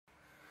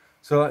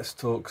So let's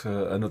talk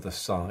another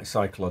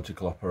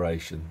psychological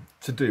operation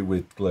to do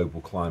with global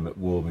climate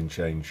warming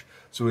change.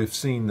 So we've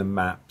seen the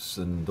maps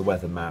and the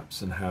weather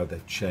maps and how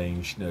they've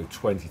changed.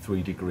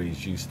 23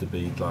 degrees used to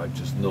be like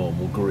just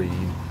normal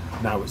green.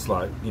 Now it's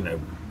like,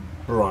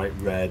 bright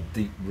red,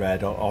 deep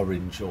red or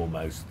orange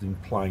almost,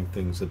 implying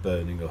things are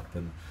burning up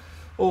and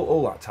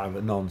all that type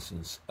of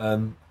nonsense.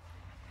 I'm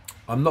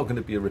not going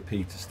to be a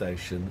repeater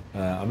station.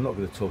 I'm not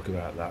going to talk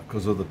about that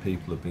because other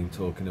people have been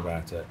talking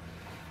about it.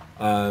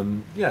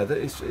 Yeah,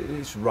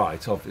 it's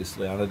right,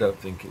 obviously, and I don't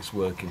think it's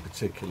working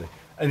particularly.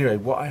 Anyway,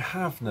 what I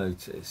have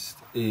noticed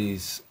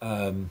is,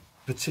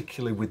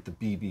 particularly with the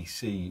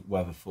BBC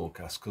weather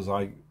forecast, because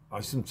I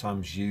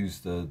sometimes use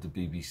the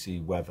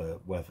BBC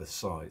weather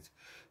site.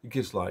 It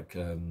gives like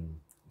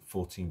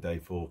 14-day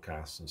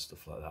forecasts and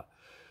stuff like that.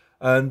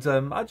 And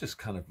I just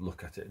kind of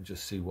look at it and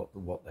just see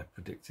what they're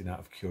predicting out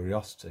of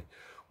curiosity.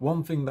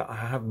 One thing that I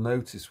have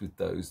noticed with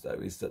those, though,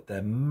 is that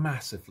they're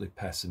massively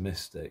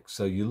pessimistic.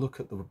 So you look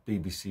at the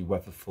BBC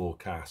weather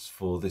forecast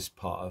for this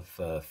part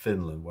of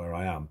Finland, where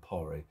I am,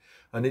 Pori,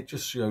 and it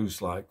just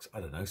shows like, I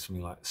don't know,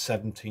 something like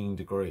 17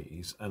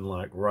 degrees and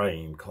like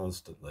rain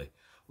constantly.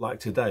 Like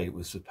today it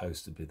was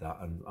supposed to be that,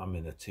 and I'm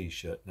in a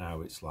t-shirt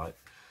now, it's like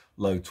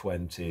low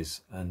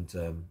 20s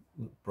and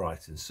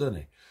bright and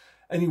sunny.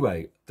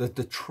 Anyway,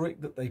 the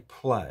trick that they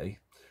play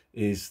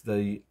is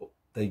they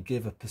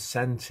give a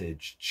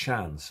percentage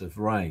chance of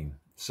rain.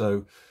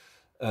 So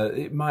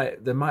they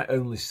might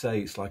only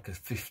say it's like a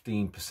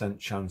 15%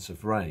 chance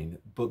of rain,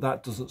 but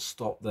that doesn't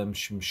stop them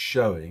from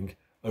showing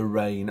a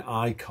rain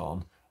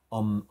icon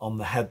on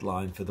the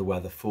headline for the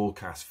weather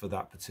forecast for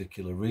that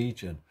particular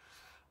region.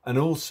 And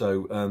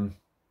also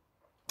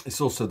it's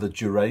also the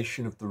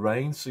duration of the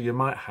rain. So you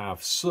might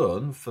have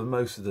sun for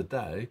most of the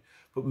day,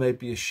 but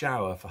maybe a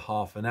shower for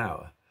half an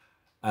hour.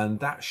 And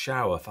that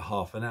shower for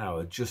half an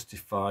hour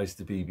justifies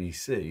the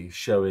BBC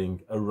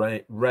showing a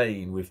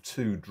rain with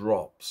 2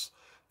 drops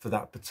for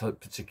that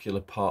particular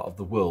part of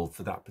the world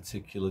for that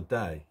particular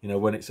day,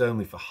 when it's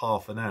only for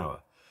half an hour.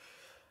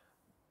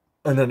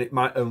 And then it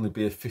might only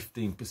be a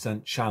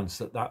 15% chance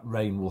that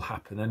rain will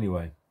happen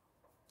anyway.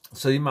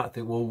 So you might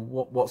think, well,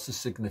 what's the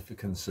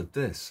significance of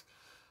this?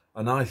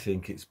 And I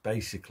think it's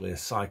basically a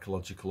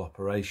psychological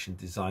operation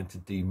designed to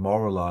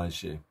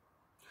demoralize you.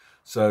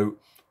 So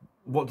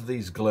what do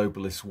these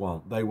globalists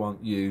want? They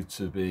want you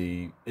to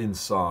be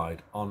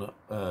inside on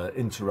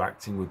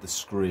interacting with the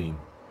screen.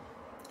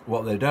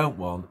 What they don't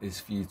want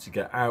is for you to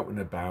get out and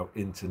about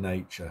into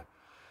nature.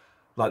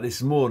 Like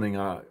this morning,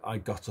 I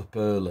got up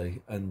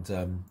early and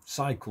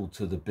cycled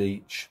to the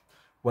beach,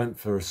 went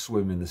for a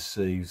swim in the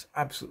sea. It was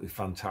absolutely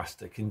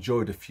fantastic.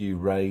 Enjoyed a few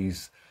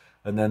rays,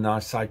 and then I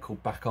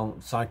cycled back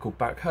home.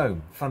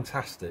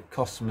 Fantastic.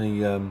 Cost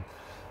me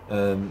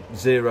 £0,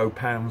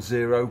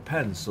 0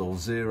 pence, or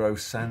 0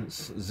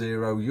 cents,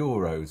 0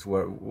 euros,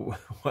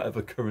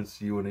 whatever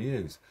currency you want to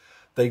use.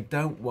 They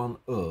don't want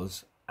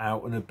us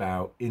out and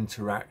about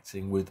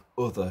interacting with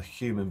other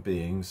human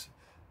beings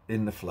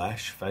in the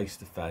flesh, face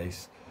to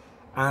face,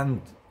 and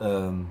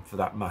for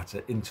that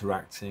matter,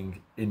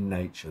 interacting in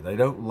nature. They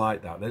don't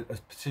like that.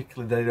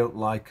 Particularly, they don't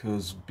like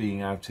us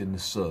being out in the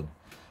sun,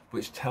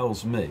 which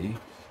tells me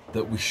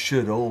that we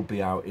should all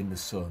be out in the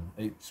sun.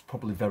 It's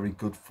probably very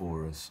good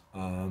for us.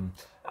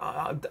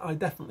 I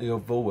definitely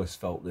have always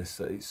felt this,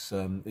 that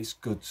it's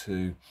good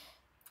to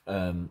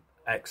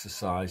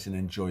exercise and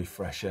enjoy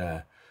fresh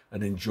air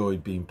and enjoy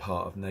being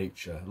part of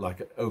nature.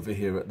 Like over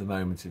here at the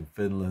moment in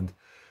Finland,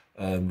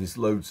 there's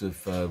loads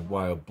of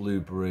wild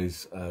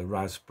blueberries,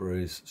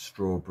 raspberries,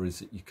 strawberries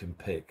that you can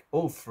pick,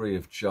 all free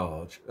of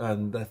charge,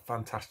 and they're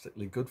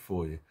fantastically good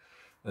for you.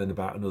 In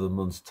about another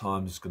month's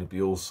time, there's going to be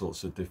all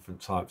sorts of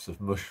different types of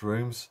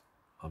mushrooms.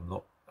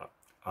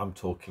 I'm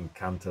talking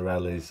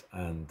cantarellis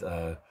and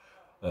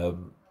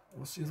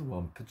what's the other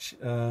one?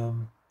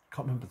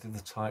 Can't remember the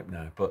other type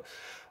now. But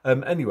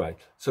anyway,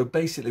 so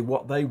basically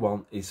what they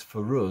want is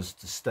for us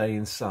to stay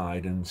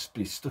inside and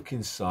be stuck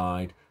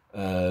inside,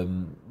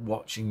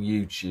 watching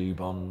YouTube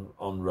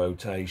on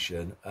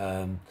rotation,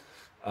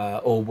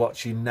 or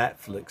watching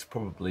Netflix,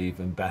 probably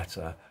even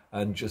better,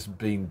 and just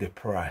being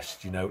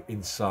depressed,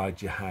 inside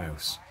your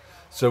house.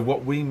 So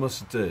what we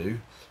must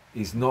do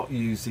is not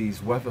use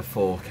these weather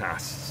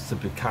forecasts to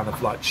be kind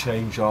of like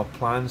change our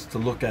plans, to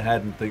look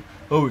ahead and think,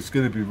 oh, it's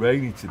going to be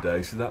rainy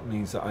today, so that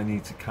means that I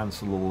need to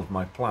cancel all of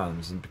my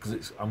plans, and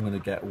because I'm going to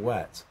get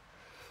wet.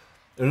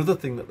 Another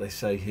thing that they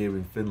say here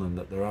in Finland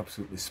that they're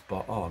absolutely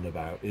spot on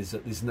about is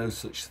that there's no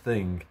such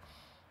thing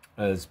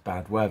as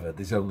bad weather,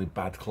 there's only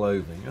bad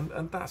clothing,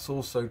 and that's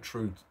also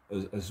true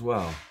as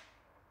well.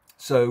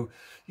 So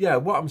yeah,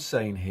 what I'm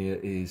saying here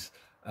is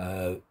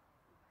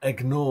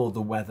ignore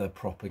the weather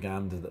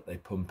propaganda that they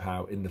pump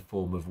out in the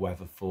form of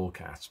weather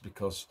forecasts,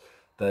 because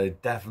they're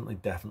definitely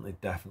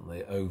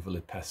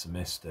overly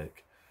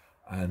pessimistic,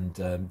 and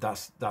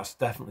that's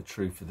definitely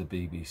true for the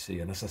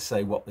BBC. And as I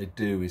say, what they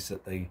do is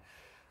that they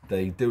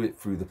do it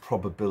through the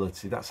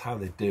probability. That's how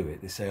they do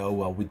it. They say, oh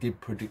well, we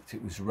did predict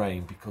it was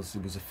rain because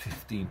there was a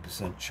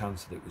 15%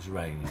 chance that it was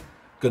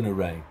gonna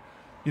rain.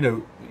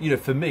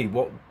 For me,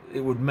 what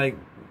it would make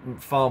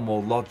far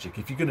more logic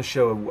if you're going to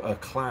show a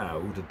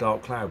cloud, a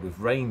dark cloud with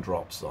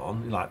raindrops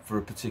on, like for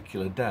a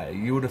particular day.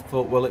 You would have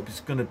thought, well, it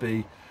was going to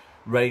be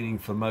raining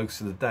for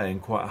most of the day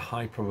and quite a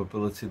high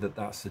probability that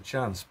that's the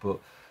chance, but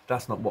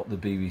that's not what the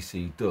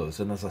BBC does.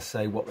 And as I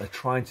say, what they're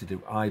trying to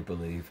do, I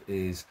believe,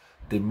 is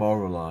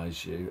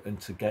demoralise you and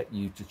to get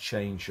you to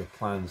change your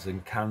plans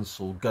and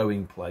cancel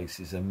going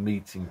places and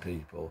meeting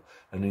people,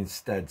 and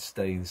instead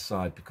stay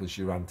inside because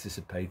you're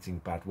anticipating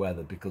bad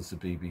weather because the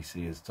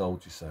BBC has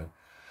told you so.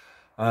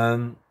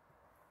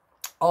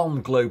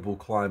 On global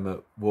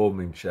climate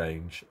warming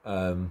change,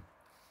 that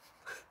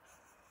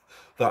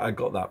I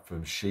got that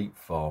from Sheep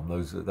Farm.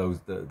 Those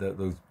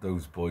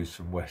boys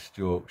from West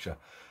Yorkshire.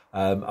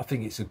 I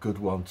think it's a good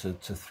one to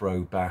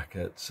throw back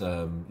at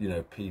you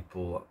know,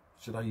 people.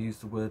 Should I use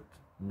the word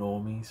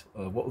normies?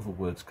 What other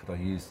words could I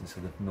use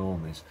instead of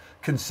normies?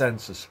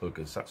 Consensus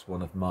huggers. That's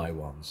one of my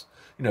ones.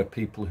 You know,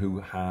 people who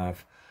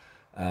have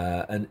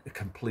a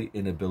complete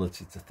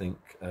inability to think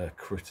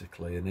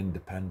critically and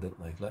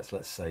independently.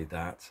 Let's say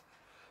that.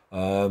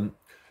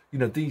 You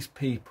know, these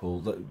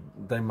people, that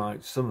they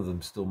might, some of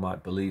them still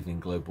might believe in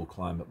global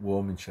climate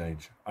warming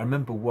change. I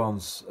remember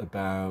once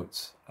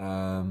about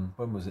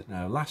when was it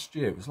now? Last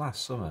year. It was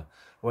last summer.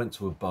 I went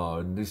to a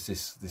bar and there's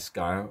this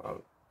guy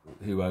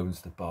who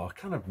owns the bar. I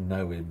kind of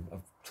know him.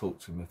 I've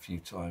talked to him a few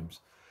times,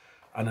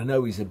 and I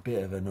know he's a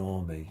bit of a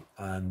normie.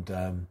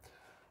 And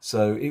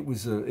so it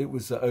was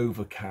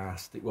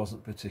overcast. It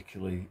wasn't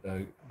particularly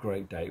a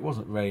great day. It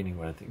wasn't raining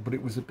or anything, but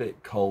it was a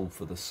bit cold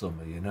for the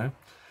summer, you know.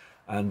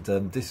 And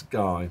this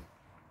guy,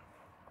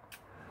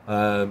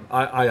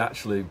 I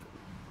actually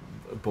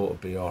bought a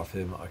beer off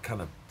him. I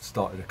kind of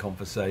started a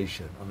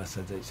conversation, and I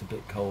said, "It's a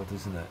bit cold,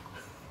 isn't it?"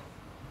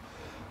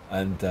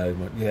 And he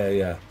went,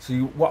 yeah. So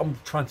what I'm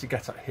trying to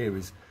get at here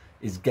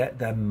is get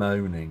them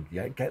moaning,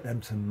 get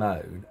them to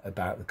moan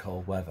about the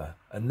cold weather,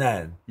 and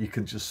then you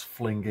can just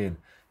fling in,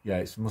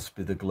 it must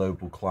be the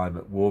global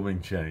climate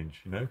warming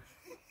change, you know,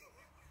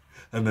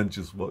 and then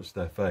just watch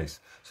their face.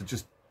 So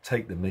just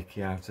take the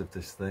mickey out of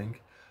this thing.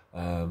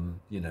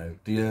 You know,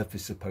 the earth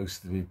is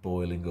supposed to be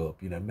boiling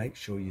up. You know, make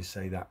sure you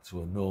say that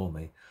to a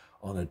normie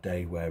on a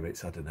day where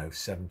it's, I don't know,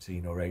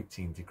 17 or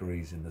 18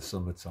 degrees in the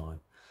summertime.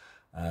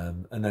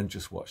 And then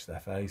just watch their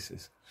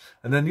faces.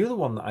 And then the other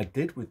one that I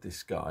did with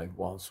this guy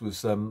once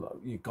was,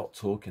 you got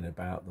talking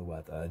about the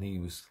weather, and he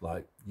was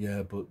like,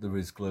 yeah, but there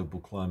is global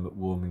climate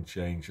warming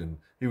change, and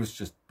he was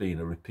just being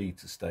a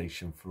repeater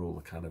station for all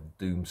the kind of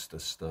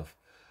doomster stuff.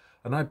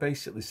 And I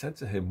basically said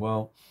to him,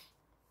 well,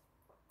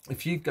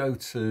 if you go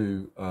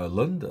to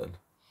London,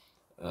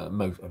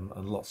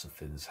 and lots of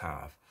Finns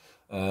have,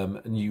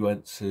 and you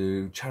went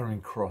to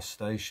Charing Cross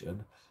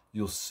station,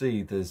 you'll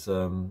see there's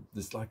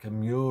like a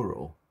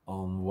mural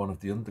on one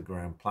of the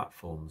underground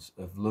platforms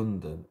of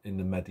London in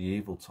the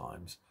medieval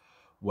times,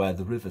 where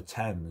the River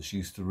Thames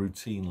used to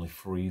routinely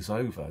freeze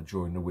over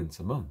during the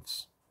winter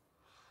months.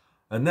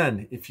 And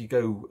then if you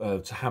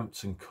go to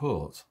Hampton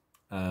Court,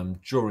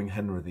 during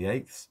Henry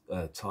VIII's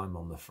time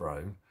on the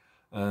throne,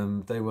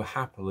 they were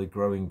happily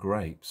growing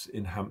grapes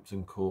in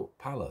Hampton Court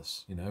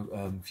Palace. You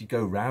know, if you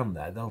go round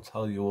there, they'll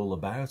tell you all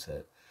about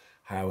it,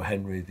 how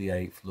Henry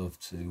VIII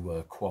loved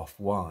to quaff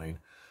wine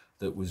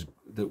that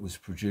was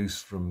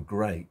produced from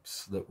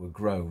grapes that were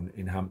grown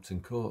in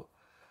Hampton Court.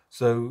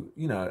 So,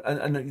 you know,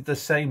 and the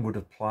same would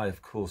apply,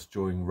 of course,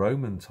 during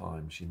Roman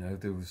times. You know,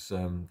 there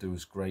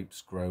was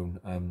grapes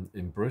grown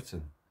in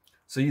Britain.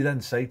 So you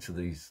then say to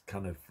these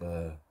kind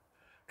of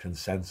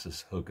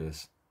consensus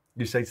huggers,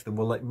 you say to them,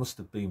 well, it must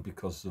have been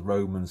because the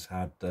Romans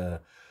had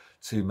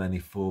too many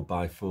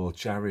 4x4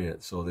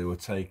 chariots, or they were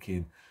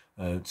taking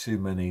too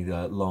many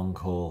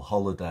long-haul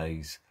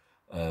holidays,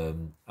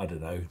 I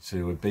don't know,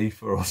 to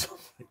Ibiza or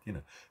something, you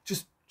know,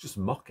 just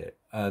mock it.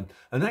 And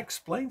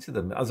explain to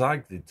them, as I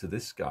did to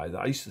this guy, that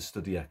I used to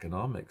study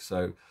economics.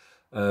 So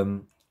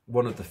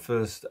one of the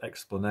first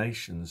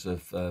explanations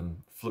of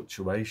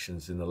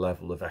fluctuations in the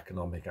level of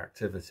economic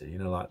activity, you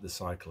know, like the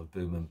cycle of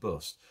boom and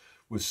bust,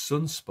 was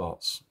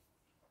sunspots.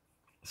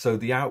 So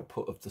the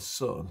output of the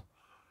sun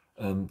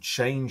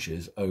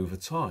changes over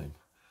time.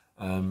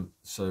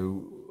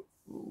 So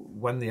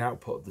when the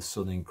output of the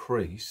sun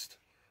increased,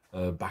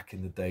 back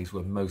in the days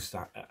when most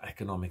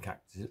economic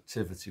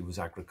activity was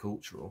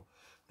agricultural,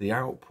 the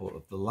output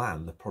of the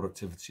land, the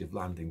productivity of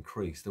land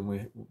increased,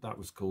 and that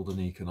was called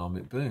an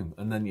economic boom.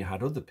 And then you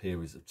had other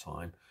periods of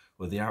time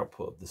where the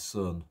output of the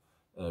sun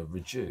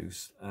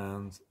reduced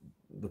and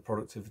the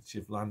productivity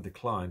of land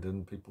declined,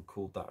 and people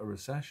called that a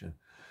recession.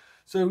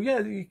 So yeah,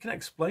 you can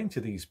explain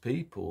to these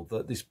people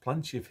that there's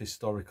plenty of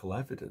historical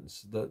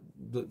evidence that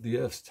the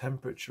Earth's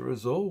temperature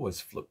has always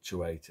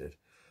fluctuated.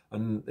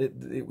 And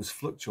it was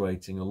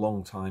fluctuating a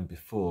long time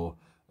before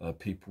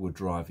people were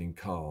driving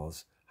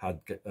cars,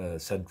 had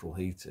central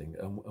heating,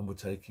 and were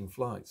taking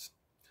flights.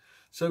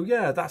 So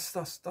yeah,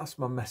 that's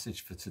my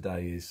message for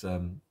today. Is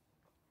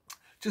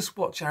just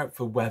watch out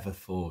for weather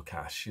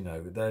forecasts. You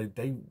know,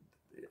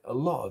 a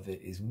lot of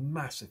it is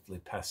massively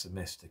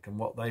pessimistic, and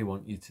what they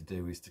want you to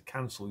do is to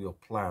cancel your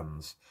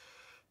plans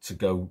to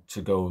go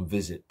and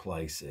visit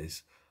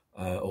places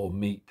or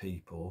meet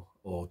people,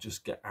 or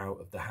just get out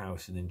of the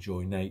house and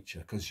enjoy nature,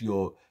 because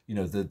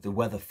the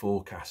weather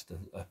forecast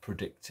are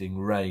predicting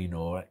rain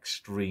or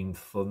extreme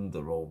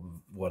thunder or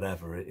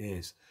whatever it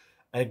is.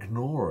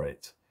 Ignore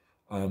it,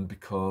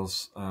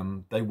 because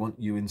they want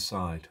you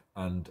inside,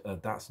 and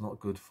that's not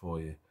good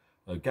for you.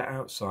 Get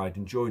outside,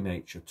 enjoy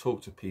nature,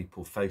 talk to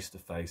people face to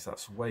face.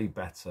 That's way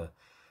better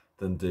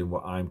than doing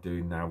what I'm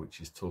doing now,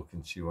 which is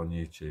talking to you on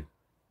YouTube.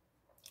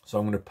 So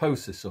I'm going to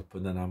post this up,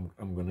 and then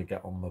I'm going to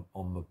get on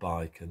my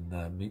bike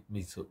and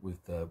meet up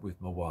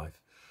with my wife.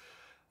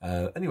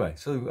 Anyway,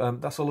 so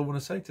that's all I want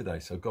to say today.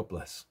 So God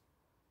bless.